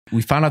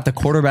We found out the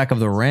quarterback of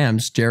the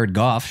Rams, Jared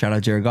Goff, shout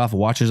out Jared Goff,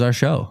 watches our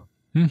show.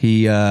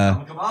 He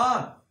come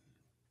on.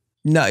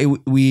 No,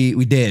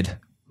 we did.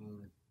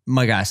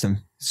 Mike asked him.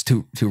 It's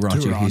too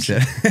raunchy, he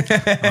said.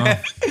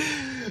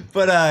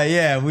 But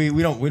yeah,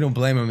 we don't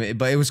blame him.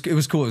 But it was cool.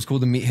 It was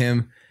cool to meet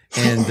him,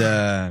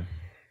 and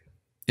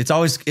it's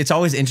always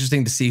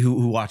interesting to see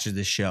who watches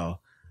this show.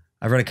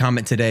 I read a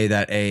comment today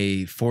that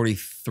a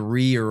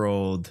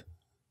 43-year-old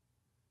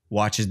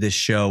watches this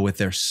show with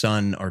their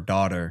son or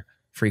daughter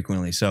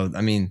frequently. So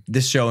I mean,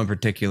 this show in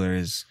particular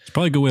is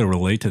probably a good way to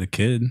relate to the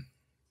kid.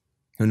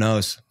 Who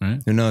knows? Right?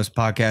 Who knows?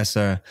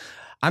 Podcasts.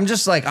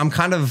 I'm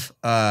kind of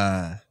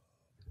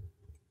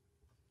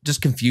just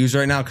confused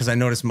right now because I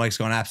noticed Mike's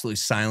gone absolutely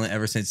silent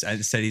ever since I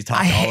said he's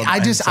talking all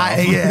about himself.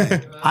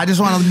 I just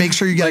want to make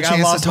sure you get a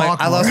chance to talk.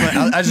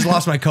 I just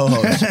lost my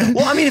co-host.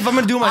 Well, I mean, if I'm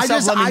gonna do it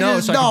myself, let me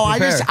know.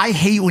 I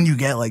hate when you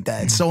get like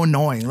that. It's so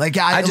annoying. Like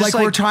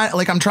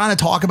I'm trying to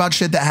talk about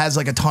shit that has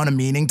like a ton of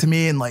meaning to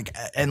me, and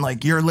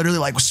you're literally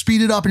like,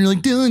 speed it up, and you're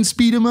like, Dylan,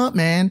 speed him up,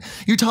 man.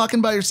 You're talking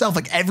about yourself.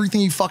 Like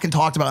everything you fucking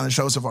talked about on the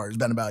show so far has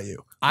been about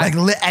you.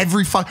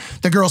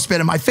 The girl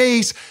spit in my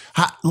face.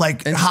 How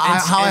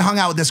I hung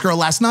out with this girl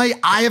last night.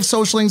 I have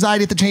social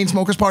anxiety at the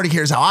Chainsmokers party.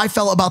 Here's how I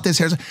felt about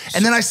this.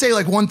 And then I say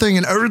like one thing,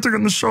 and everything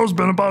in the show's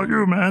been about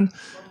you, man.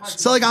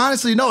 So like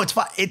honestly, no, it's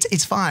fine.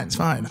 It's fine. It's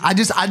fine. I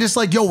just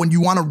like, yo, when you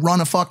want to run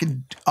a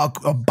fucking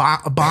a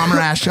bomber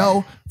ass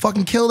show,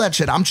 fucking kill that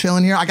shit. I'm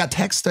chilling here. I got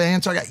texts to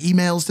answer. I got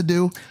emails to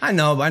do. I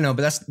know,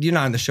 but you're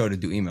not on the show to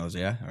do emails,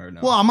 yeah? Or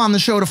no? Well, I'm on the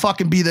show to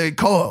fucking be the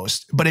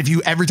co-host. But if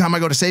you every time I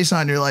go to say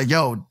something, you're like,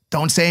 yo,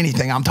 don't say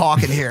anything. I'm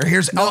talking here.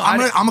 I'm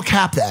gonna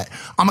cap that.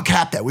 I'm gonna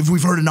cap that.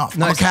 We've heard enough.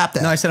 I'm gonna cap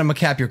that. No, I said I'm gonna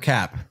cap your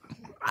cap.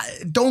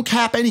 Don't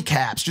cap any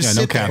caps. Just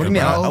sit there. What do you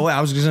mean?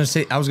 I was gonna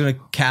say I was gonna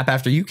cap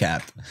after you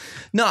capped.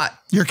 No,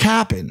 you're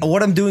capping.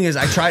 What I'm doing is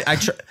I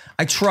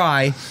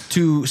try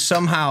to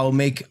somehow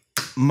make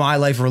my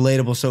life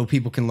relatable so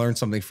people can learn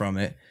something from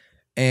it.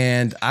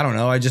 And I don't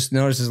know. I just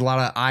noticed there's a lot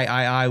of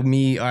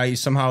I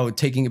somehow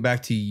taking it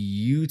back to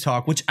you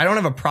talk, which I don't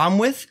have a problem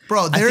with.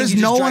 Bro, there's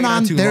no one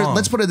on there.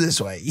 Let's put it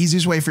this way.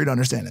 Easiest way for you to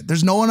understand it.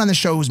 There's no one on the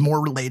show who's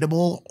more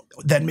relatable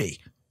than me.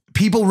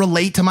 People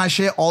relate to my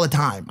shit all the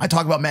time. I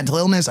talk about mental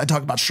illness. I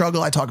talk about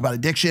struggle. I talk about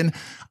addiction.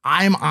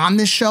 I'm on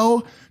this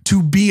show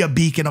to be a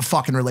beacon of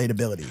fucking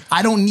relatability.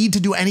 I don't need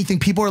to do anything.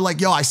 People are like,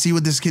 yo, I see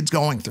what this kid's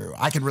going through.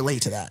 I can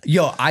relate to that.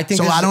 Yo, I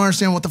think so. I don't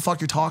understand what the fuck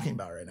you're talking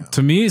about right now.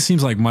 To me, it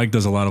seems like Mike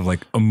does a lot of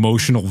like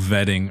emotional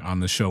vetting on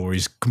the show where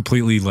he's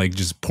completely like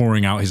just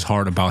pouring out his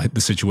heart about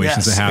the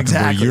situations that happen.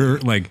 Exactly. Where you're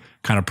like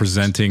kind of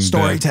presenting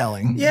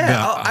storytelling.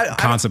 The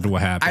concept of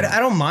what happened. I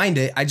don't mind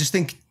it. I just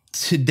think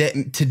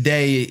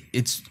today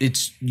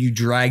it's you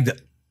dragged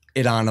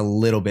it on a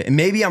little bit, and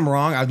maybe I'm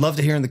wrong. I'd love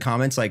to hear in the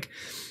comments like,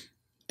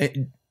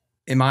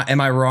 am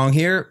I wrong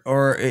here,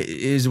 or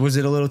was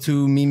it a little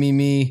too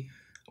me?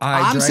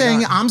 I'm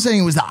saying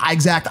it was the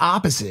exact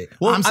opposite.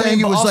 Well, I'm saying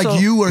it was also,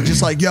 like you were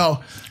just like, yo,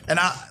 and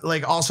I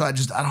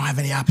don't have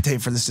any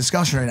appetite for this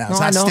discussion right now. It's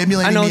not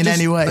stimulating me in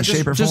any way,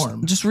 shape, or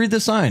form. Just read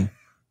the sign,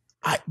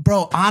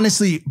 bro.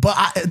 Honestly,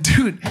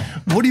 dude,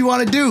 what do you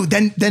want to do?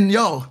 Then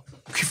yo.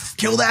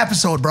 Kill the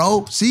episode,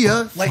 bro. See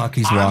ya. Like, fuck,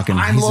 he's walking.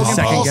 He's the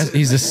second guest.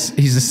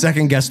 He's the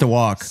second guest to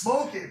walk.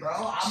 Smoke it, bro.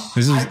 I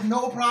have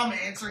no problem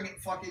answering it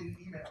fucking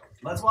email.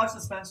 Let's watch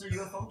the Spencer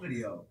UFO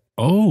video.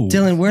 Oh,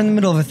 Dylan, we're in the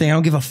middle of a thing. I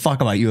don't give a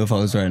fuck about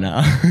UFOs right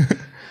now.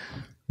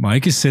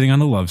 Mike is sitting on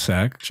the love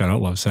sack. Shout out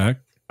love sack.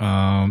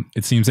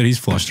 It seems that he's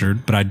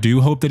flustered, but I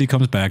do hope that he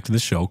comes back to the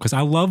show because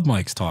I love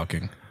Mike's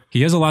talking.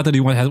 He has a lot that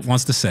he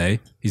wants to say.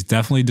 He's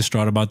definitely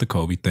distraught about the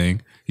Kobe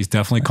thing. He's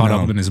definitely caught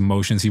up in his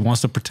emotions. He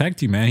wants to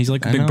protect you, man. He's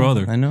like a big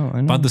brother. I know.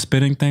 About the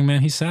spitting thing,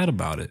 man, he's sad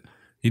about it.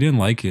 He didn't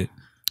like it.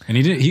 And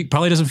he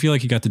probably doesn't feel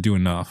like he got to do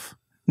enough.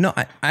 No,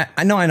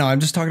 I know. I'm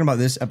just talking about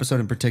this episode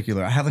in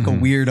particular. I have like a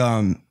weird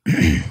a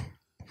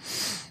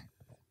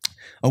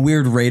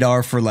weird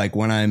radar for like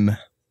when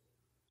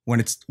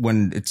it's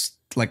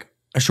like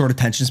a short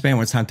attention span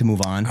when it's time to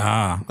move on.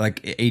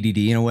 Like ADD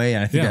in a way.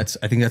 And I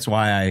think that's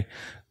why I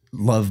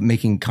love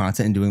making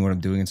content and doing what I'm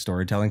doing in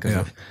storytelling,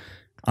 because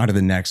on to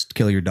the next,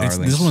 kill your darlings.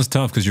 This one's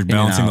tough because you're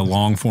balancing the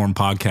long form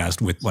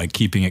podcast with like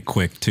keeping it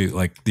quick too.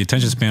 Like the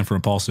attention span for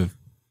Impulsive,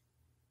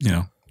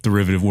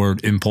 derivative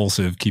word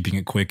impulsive, keeping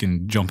it quick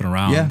and jumping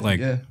around.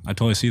 I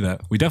totally see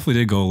that. We definitely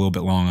did go a little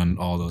bit long on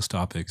all those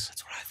topics.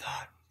 That's what I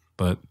thought.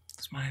 But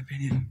that's my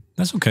opinion.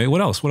 That's okay.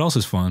 What else? What else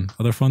is fun?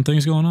 Other fun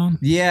things going on?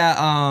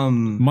 Yeah.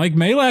 Mike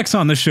Majlak's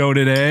on the show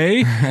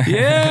today.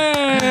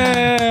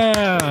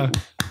 Yeah.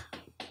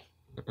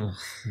 Ugh,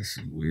 this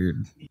is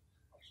weird.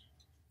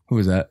 Who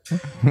was that?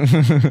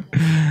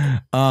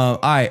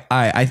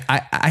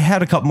 I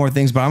had a couple more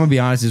things, but I'm gonna be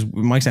honest.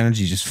 Mike's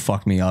energy just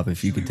fucked me up.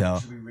 If you could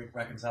tell. Should we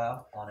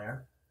reconcile on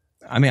air?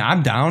 I mean,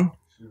 I'm down.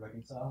 Should we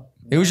reconcile?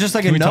 It was just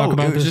like a note.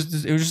 It was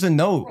just a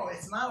note. Bro,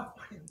 it's not a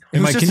fucking.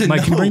 Mike,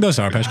 can you bring those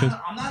Sour Patch Kids?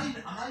 I'm not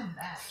even mad.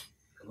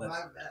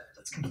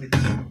 Let's complete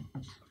this. I'm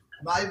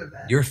not even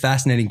mad. You're a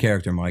fascinating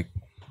character, Mike.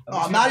 Oh,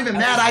 I'm not even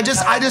mad. I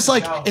just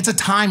like it's a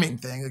timing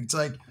thing. It's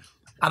like.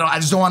 I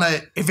just don't want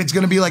to. If it's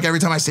gonna be like every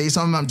time I say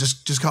something, I'm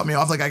just cut me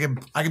off. Like I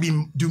could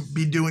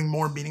be doing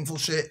more meaningful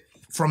shit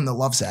from the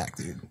love sack,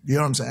 dude. You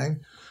know what I'm saying?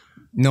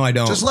 No, I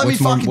don't. Just let me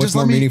fucking. What's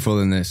more meaningful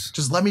than this?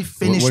 Just let me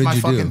finish my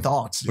fucking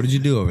thoughts. Dude. What did you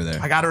do over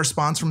there? I got a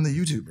response from the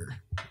YouTuber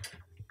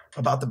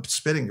about the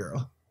spitting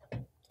girl.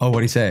 Oh,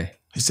 what'd he say?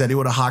 He said he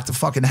would have hocked a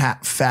fucking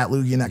fat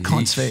loogie in that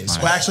cunt's face.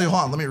 Well, actually,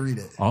 hold on. Let me read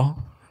it. Oh,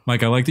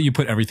 Mike, I like that you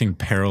put everything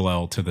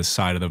parallel to the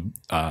side of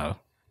the.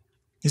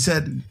 He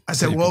said, I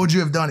said, what would you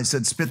have done? He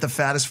said, spit the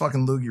fattest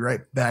fucking loogie right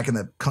back in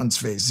the cunt's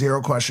face.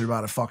 Zero question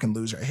about a fucking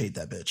loser. I hate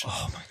that bitch.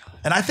 Oh my God.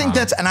 And I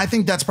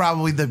think that's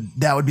probably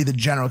that would be the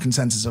general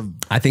consensus of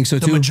I think so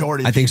too. The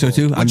majority. I think so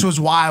too. Which was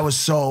why I was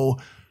so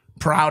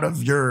proud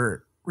of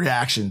your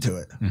reaction to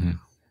it. Mm-hmm.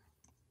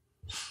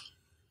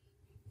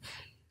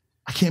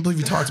 I can't believe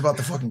you talked about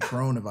the fucking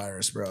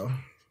coronavirus, bro.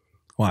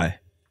 Why?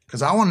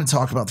 Because I want to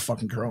talk about the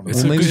fucking coronavirus.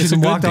 It's maybe just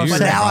walked off.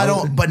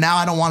 But now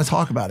I don't want to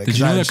talk about it. Did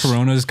you know that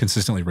Corona is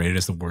consistently rated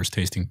as the worst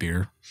tasting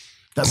beer?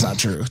 That's not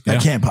true.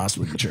 That can't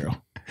possibly be true.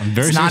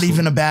 It's not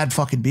even a bad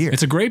fucking beer.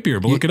 It's a great beer,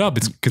 but look it up.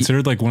 It's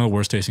considered like one of the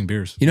worst tasting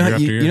beers. You know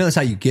that's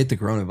how you get the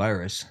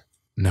coronavirus.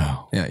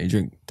 No. Yeah, you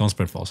drink. Don't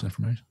spread false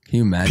information. Can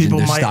you imagine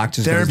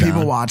there are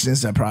people watching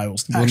this that probably will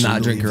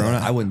not drink Corona.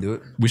 I wouldn't do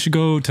it. We should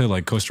go to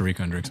like Costa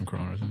Rica and drink some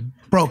Corona or something.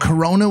 Bro,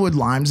 Corona with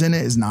limes in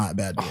it is not a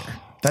bad beer.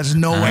 That's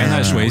no way. And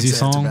that Swayze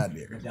song.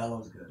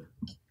 Modelo's good.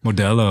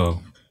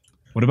 Modelo.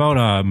 What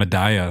about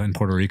Medalla in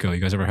Puerto Rico?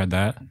 You guys ever had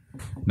that?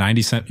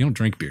 90 cent. You don't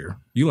drink beer.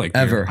 You like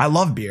beer. Ever. I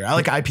love beer. I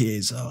like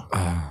IPAs though.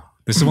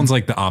 This one's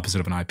like the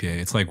opposite of an IPA.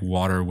 It's like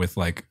water with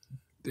like,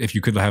 if you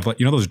could have like,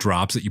 you know those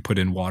drops that you put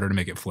in water to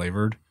make it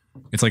flavored?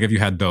 It's like if you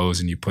had those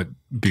and you put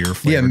beer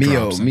flavored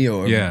drops in.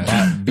 Mio.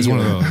 Yeah. It's one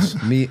of those.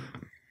 But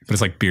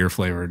it's like beer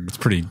flavored. It's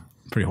pretty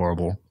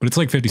horrible. But it's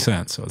like 50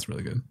 cents, so it's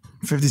really good.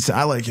 50 Cent.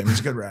 I like him. He's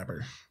a good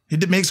rapper. He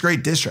makes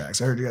great diss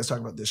tracks. I heard you guys talk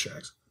about diss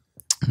tracks.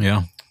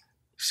 Yeah.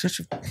 Such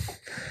a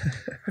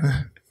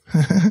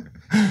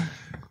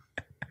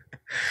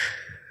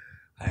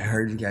I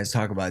heard you guys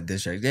talk about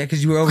diss tracks. Yeah,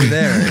 because you were over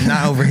there and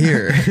not over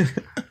here.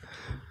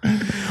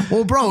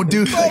 Well, bro,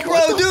 dude.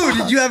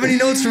 Did you have any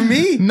notes for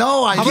me?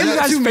 No, I How about you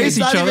guys face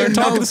each other and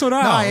talk this one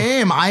out? No, I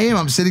am.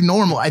 I'm sitting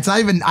normal. It's not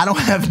even, I don't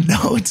have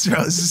notes,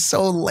 bro. This is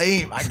so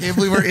lame. I can't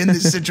believe we're in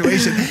this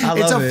situation. I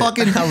love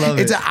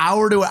it's an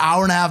hour to an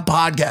hour and a half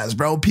podcast,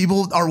 bro.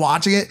 People are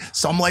watching it.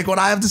 Some like what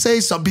I have to say.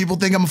 Some people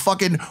think I'm a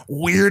fucking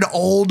weird,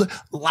 old,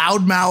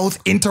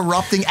 loudmouth,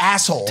 interrupting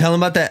asshole. Tell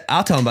them about that.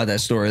 I'll tell them about that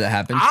story that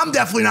happened. I'm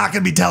definitely not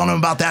going to be telling them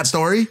about that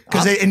story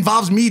because it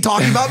involves me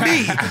talking about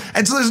me.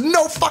 And so there's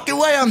no fucking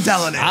way I'm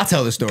telling it. I'll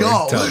tell the story.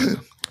 Go.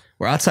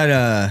 We're outside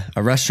a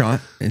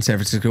restaurant in San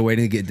Francisco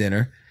waiting to get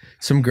dinner.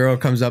 Some girl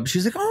comes up.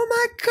 She's like, "Oh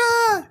my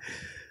God,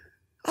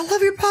 I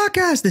love your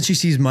podcast." Then she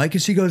sees Mike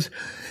and she goes,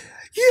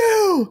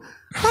 "You,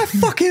 I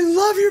fucking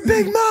love your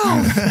big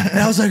mouth." And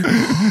I was like,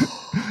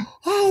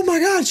 "Oh my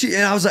God."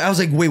 I was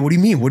like, "Wait, what do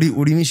you mean? What do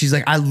you mean?" She's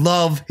like, "I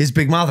love his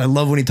big mouth. I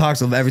love when he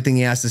talks. I love everything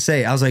he has to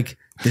say." I was like,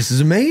 "This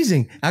is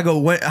amazing." I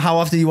go, "How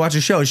often do you watch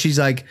a show?"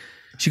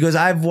 She goes,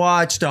 "I've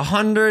watched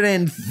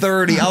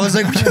 130. I was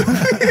like,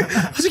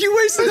 "You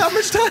wasted that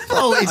much time?"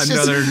 Oh, it's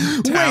another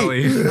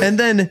tally. Wait. And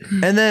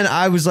then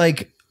I was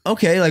like,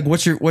 "Okay, like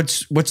what's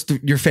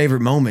your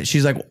favorite moment?"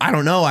 She's like, "I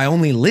don't know. I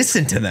only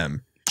listen to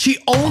them." She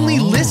only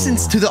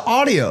listens to the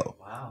audio.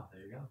 Wow,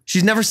 there you go.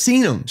 She's never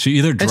seen them. She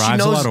either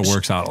drives a lot or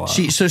works out a lot.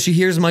 So she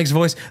hears Mike's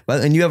voice,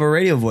 and you have a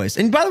radio voice.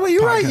 And by the way,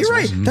 you're right.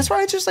 That's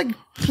why I just like,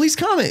 please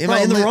comment. Am I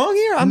in the wrong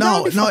here?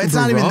 No, it's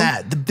not even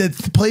that.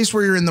 The place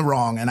where you're in the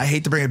wrong, and I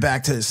hate to bring it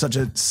back to such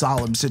a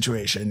solemn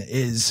situation,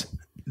 is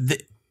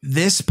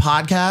this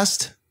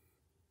podcast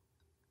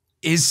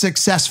is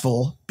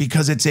successful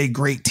because it's a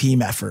great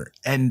team effort.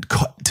 And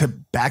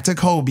back to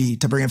Kobe,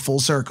 to bring it full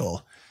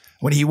circle.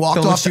 When he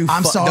walked off,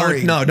 I'm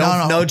sorry.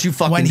 Don't you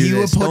fucking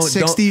do this.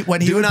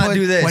 When he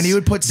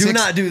would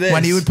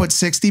put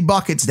 60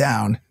 buckets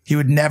down, he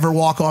would never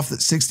walk off the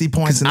 60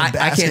 points in the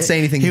basket. I can't say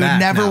anything. He would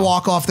never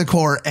walk off the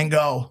court and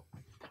go,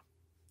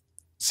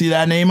 "See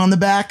that name on the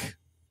back?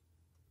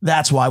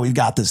 That's why we've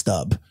got this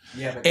dub."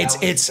 Yeah, but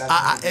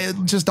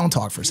just don't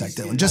talk for a sec,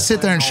 Dylan. Just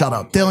sit there and shut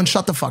up. Dylan,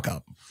 shut the fuck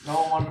up. No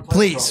one wanted to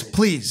play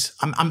Please.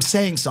 I'm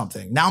saying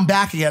something. Now I'm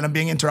back again. I'm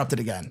being interrupted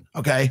again.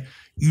 Okay.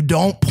 You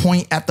don't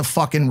point at the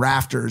fucking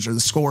rafters or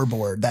the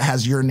scoreboard that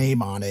has your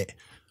name on it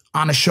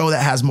on a show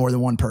that has more than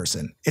one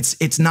person.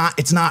 It's not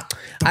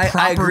the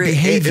proper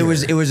behavior.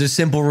 It was a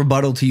simple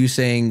rebuttal to you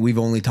saying we've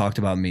only talked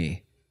about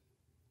me.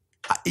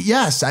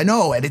 Yes, I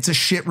know, and it's a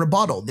shit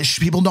rebuttal.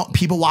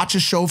 People watch a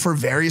show for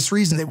various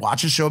reasons. They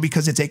watch a show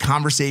because it's a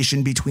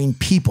conversation between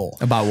people.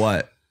 About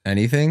what?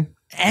 Anything?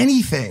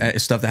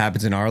 Stuff that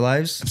happens in our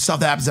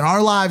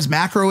lives.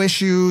 Macro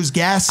issues,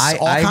 guests,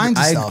 all kinds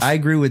of stuff. I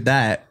agree with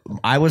that.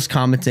 I was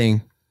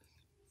commenting.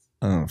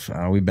 Oh,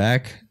 are we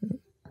back?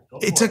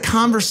 It's a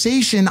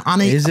conversation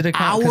on an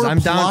hour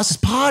plus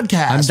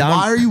podcast.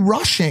 Why are you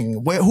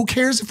rushing? Who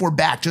cares if we're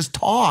back? Just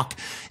talk.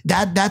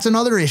 That's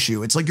another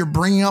issue. It's like you're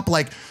bringing up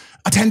like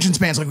attention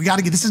spans. Like, we got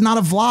to get, this is not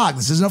a vlog.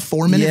 This isn't a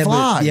 4-minute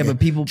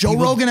vlog. But Joe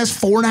Rogan has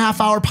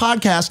 4.5 hour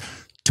podcast.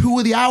 2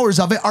 of the hours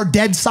of it are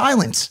dead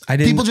silence. I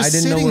didn't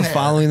know we're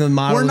following the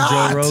model of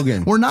Joe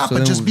Rogan. We're not,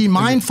 but just be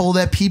mindful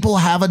that people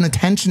have an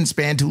attention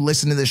span to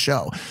listen to this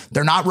show.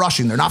 They're not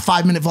rushing. They're not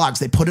 5-minute vlogs.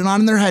 They put it on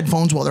in their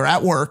headphones while they're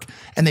at work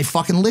and they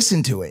fucking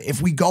listen to it.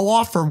 If we go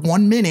off for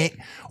 1 minute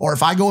or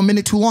if I go a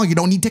minute too long, you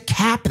don't need to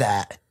cap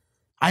that.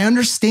 I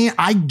understand.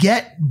 I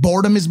get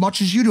boredom as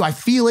much as you do. I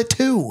feel it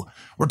too.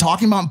 We're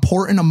talking about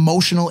important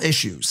emotional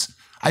issues.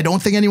 I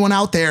don't think anyone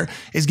out there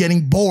is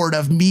getting bored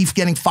of me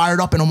getting fired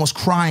up and almost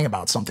crying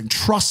about something.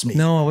 Trust me.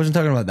 No, I wasn't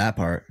talking about that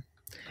part.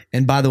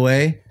 And by the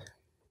way,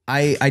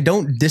 I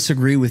don't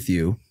disagree with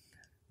you.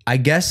 I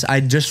guess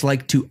I just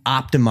like to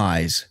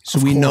optimize so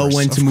we know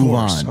when to move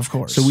on. Of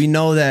course. So we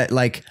know that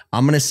like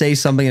I'm going to say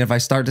something, and if I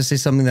start to say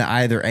something that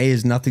either A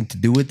has nothing to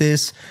do with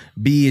this,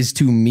 B is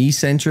too me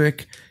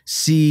centric,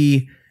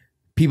 C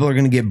people are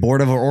going to get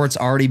bored of it, or it's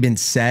already been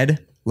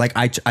said. Like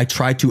I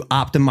try to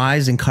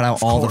optimize and cut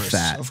out all the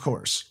fat. Of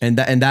course. And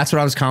that's what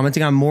I was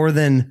commenting on more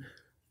than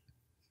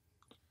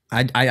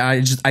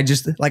I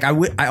just like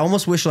I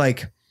almost wish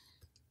like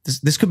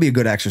this could be a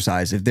good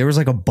exercise. If there was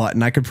like a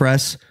button I could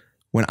press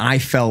when I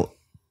felt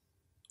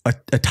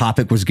a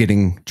topic was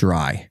getting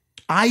dry.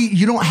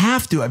 You don't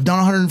have to. I've done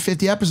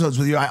 150 episodes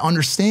with you. I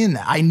understand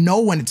that. I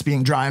know when it's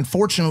being dry.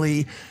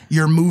 Unfortunately,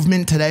 your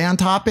movement today on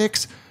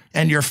topics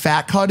and your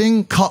fat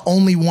cutting cut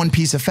only one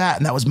piece of fat,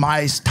 and that was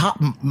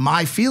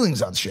my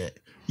feelings on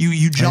shit.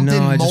 You jumped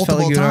in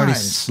multiple times.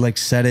 Already, like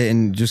said it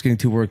and just getting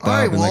too worked up.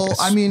 Right, well, like,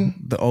 I mean,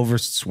 the over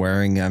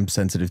swearing I'm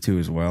sensitive to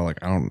as well.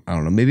 Like I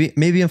don't know.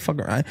 Maybe I'm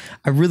fucking. I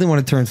really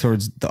want to turn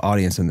towards the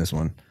audience in this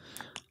one.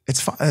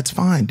 It's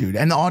fine, dude.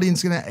 And the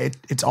audience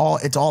it's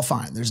all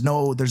fine. There's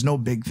no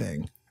big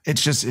thing.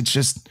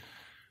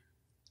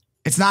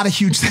 It's not a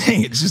huge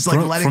thing. It's just like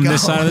let it go. From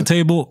this side of the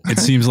table, it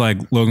seems like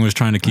Logan was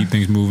trying to keep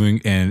things moving,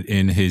 and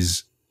in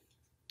his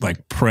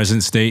like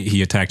present state,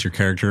 he attacked your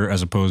character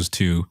as opposed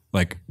to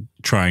like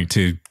trying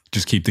to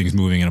just keep things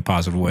moving in a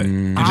positive way.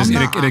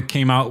 It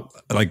came out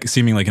like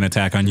seeming like an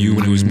attack on you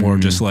when it was more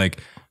just like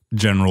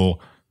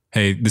general.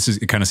 Hey,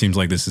 it kind of seems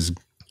like this is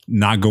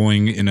not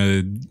going in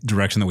a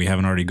direction that we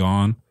haven't already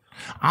gone.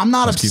 I'm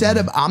not upset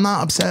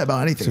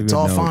about anything. It's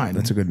all fine.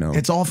 That's a good note.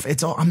 It's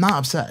all. I'm not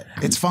upset.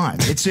 It's fine.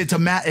 It's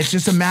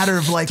just a matter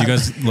of like. Do you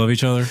guys love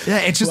each other? Yeah,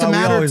 it's just a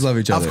matter. We always love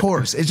each other. Of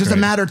course, it's just a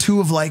matter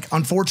too of like.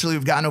 Unfortunately,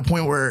 we've gotten to a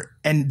point where,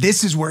 and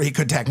this is where he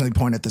could technically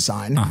point at the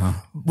sign.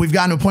 We've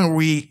gotten to a point where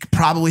we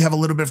probably have a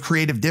little bit of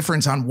creative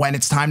difference on when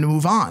it's time to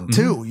move on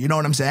too. You know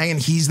what I'm saying? And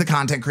he's the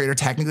content creator.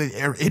 Technically,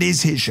 it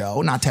is his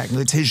show. Not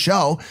technically, it's his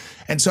show.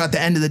 And so at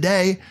the end of the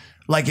day,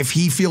 like if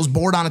he feels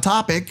bored on a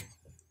topic,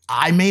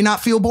 I may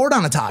not feel bored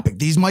on a topic.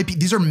 These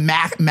are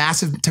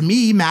massive, to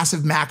me,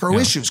 massive macro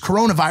issues.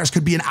 Coronavirus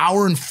could be an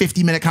hour and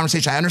 50-minute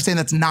conversation. I understand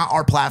that's not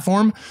our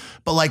platform,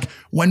 but like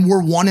when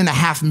we're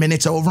 1.5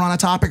 minutes over on a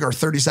topic or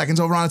 30 seconds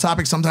over on a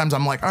topic, sometimes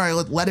I'm like, all right,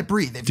 let it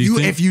breathe.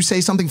 If you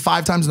say something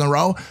 5 times in a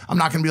row, I'm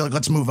not going to be like,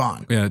 let's move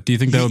on. Yeah. Do you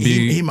think that would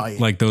be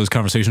like those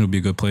conversations would be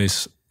a good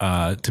place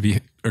a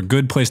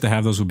good place to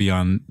have those would be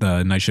on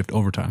the night shift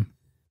overtime?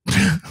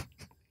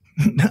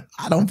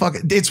 I don't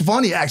fucking. It's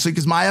funny actually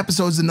because my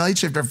episodes of Night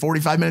Shift are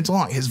 45 minutes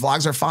long. His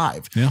vlogs are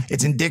 5. Yeah.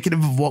 It's indicative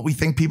of what we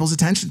think people's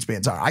attention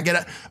spans are.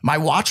 My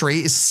watch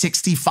rate is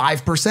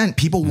 65%.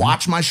 People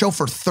watch my show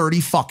for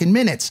 30 fucking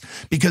minutes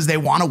because they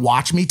want to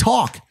watch me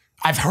talk.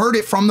 I've heard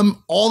it from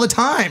them all the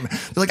time.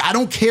 They're like, I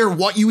don't care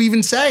what you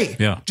even say.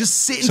 Yeah.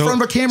 Just sit in front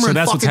of a camera and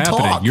fucking talk. So that's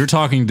what's happening. You're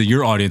talking to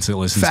your audience that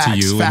listens to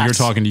you, and you're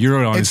talking to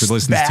your audience that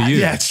listens to you.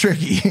 Yeah, it's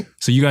tricky.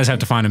 So you guys have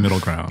to find a middle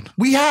ground.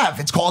 We have.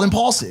 It's called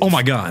Impulsive. Oh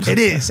my God. It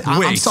is.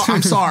 I'm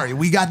sorry.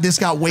 This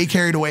got way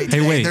carried away today.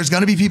 Hey, wait. There's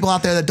going to be people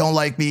out there that don't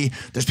like me.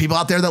 There's people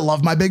out there that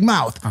love my big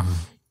mouth.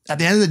 At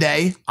the end of the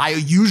day, I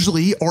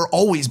usually, or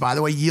always, by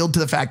the way, yield to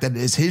the fact that it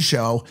is his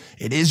show.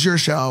 It is your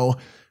show.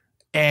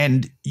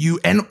 And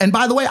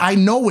by the way, I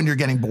know when you're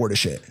getting bored of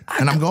shit,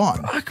 and I'm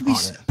gone. I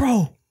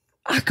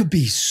could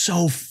be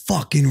so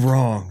fucking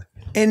wrong.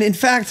 And in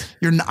fact,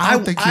 you're not. I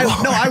don't think you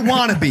are. No, I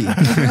want to be.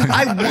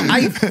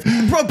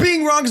 Bro,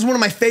 being wrong is one of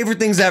my favorite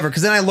things ever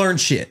because then I learn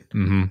shit.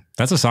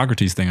 That's a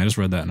Socrates thing. I just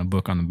read that in a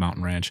book on the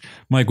mountain ranch.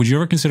 Mike, would you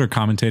ever consider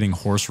commentating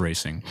horse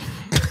racing?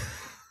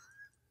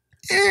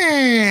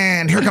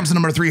 And here comes the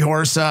number 3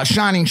 horse.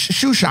 Shining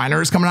Shoe Shiner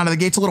is coming out of the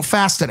gates a little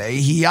fast today.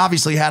 He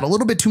obviously had a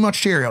little bit too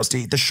much Cheerios to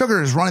eat. The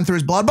sugar is running through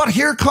his blood. But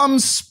here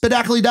comes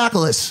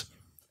Spadackly-Dacklus.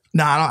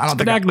 No, I don't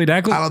think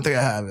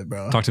I have it,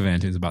 bro. Talk to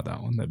Van Tunes about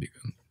that one. That'd be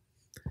good.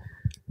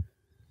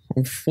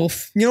 Well,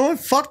 you know what?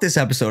 Fuck this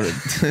episode.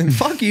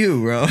 Fuck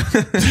you, bro.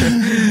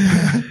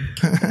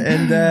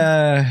 And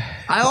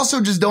I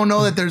also just don't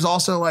know that there's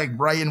also like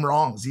right and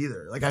wrongs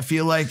either. Like I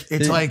feel like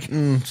it's like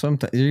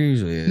sometimes it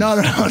usually is. No,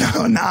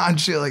 on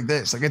shit like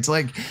this. Like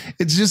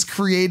it's just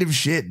creative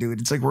shit,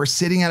 dude. It's like we're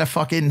sitting at a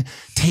fucking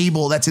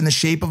table that's in the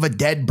shape of a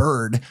dead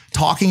bird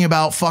talking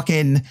about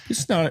fucking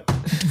it's not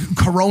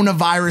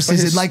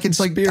coronaviruses. Like it's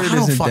like I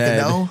don't fucking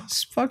know.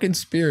 His fucking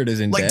spirit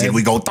isn't like dead. Did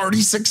we go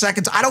 36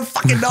 seconds? I don't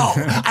fucking know.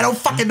 I don't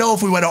fucking know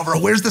if we went over.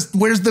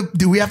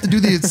 Do we have to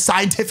do the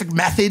scientific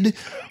method?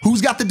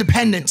 Who's got the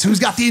dependence? Who's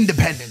got the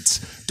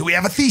independence? Do we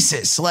have a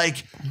thesis?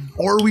 Like,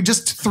 or are we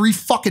just three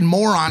fucking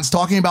morons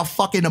talking about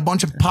fucking a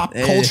bunch of pop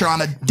culture on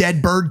a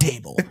dead bird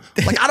table?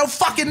 Like, I don't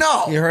fucking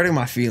know. You're hurting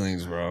my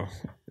feelings, bro.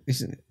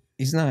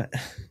 He's not.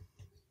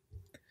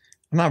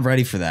 I'm not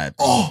ready for that.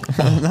 Oh,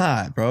 I'm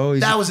not, bro.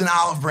 That was an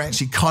olive branch.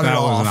 He cut it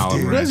off. An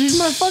olive branch.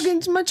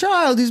 He's my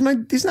child. He's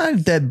not a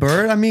dead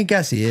bird. I mean, I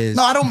guess he is.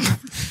 No, I don't.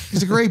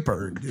 He's a great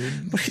bird,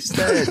 dude. But he's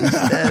dead. He's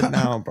dead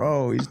now,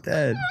 bro. He's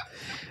dead.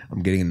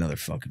 I'm getting another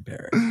fucking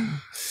parrot. An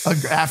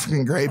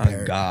African gray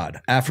parrot. Oh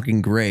God,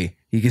 African gray.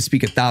 He can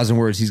speak 1,000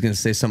 words. He's gonna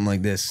say something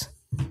like this.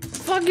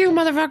 Fuck you,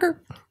 motherfucker.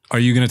 Are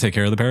you gonna take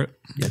care of the parrot?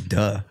 Yeah,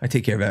 duh. I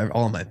take care of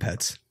all of my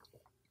pets.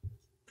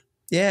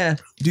 Yeah.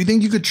 Do you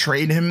think you could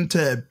trade him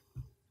to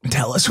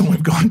tell us when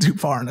we've gone too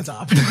far on the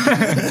topic?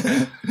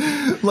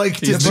 Like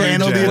to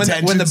channel the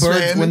attention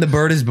when the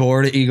bird is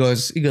bored, he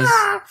goes,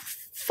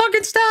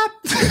 fucking stop.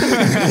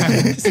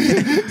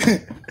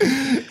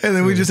 And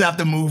then we just have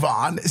to move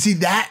on. See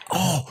that?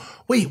 Oh,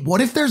 wait,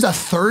 what if there's a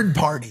third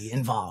party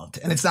involved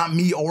and it's not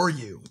me or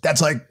you?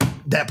 That's like,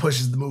 that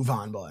pushes the move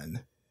on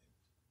button.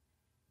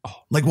 Oh.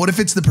 Like, what if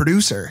it's the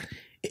producer?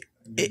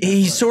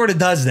 He sort of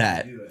does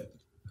that.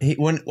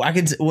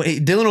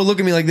 Dylan will look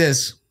at me like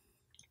this,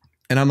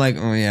 and I'm like,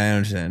 oh yeah, I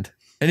understand.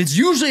 And it's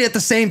usually at the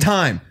same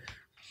time.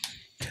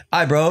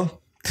 All right, bro.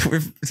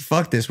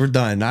 Fuck this. We're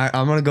done.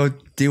 I'm going to go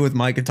deal with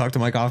Mike and talk to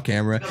Mike off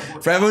camera.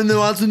 For everyone that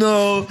wants to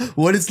know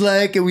what it's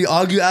like and we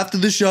argue after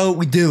the show,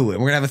 we do.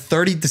 And we're going to have a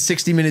 30 to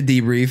 60 minute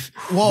debrief.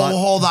 Whoa,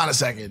 hold on a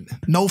second.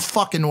 No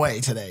fucking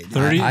way today.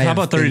 30? How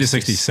about 30 to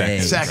 60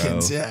 seconds?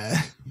 Seconds,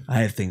 yeah. I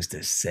have things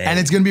to say. And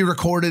it's going to be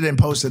recorded and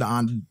posted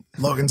on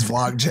Logan's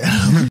vlog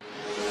channel.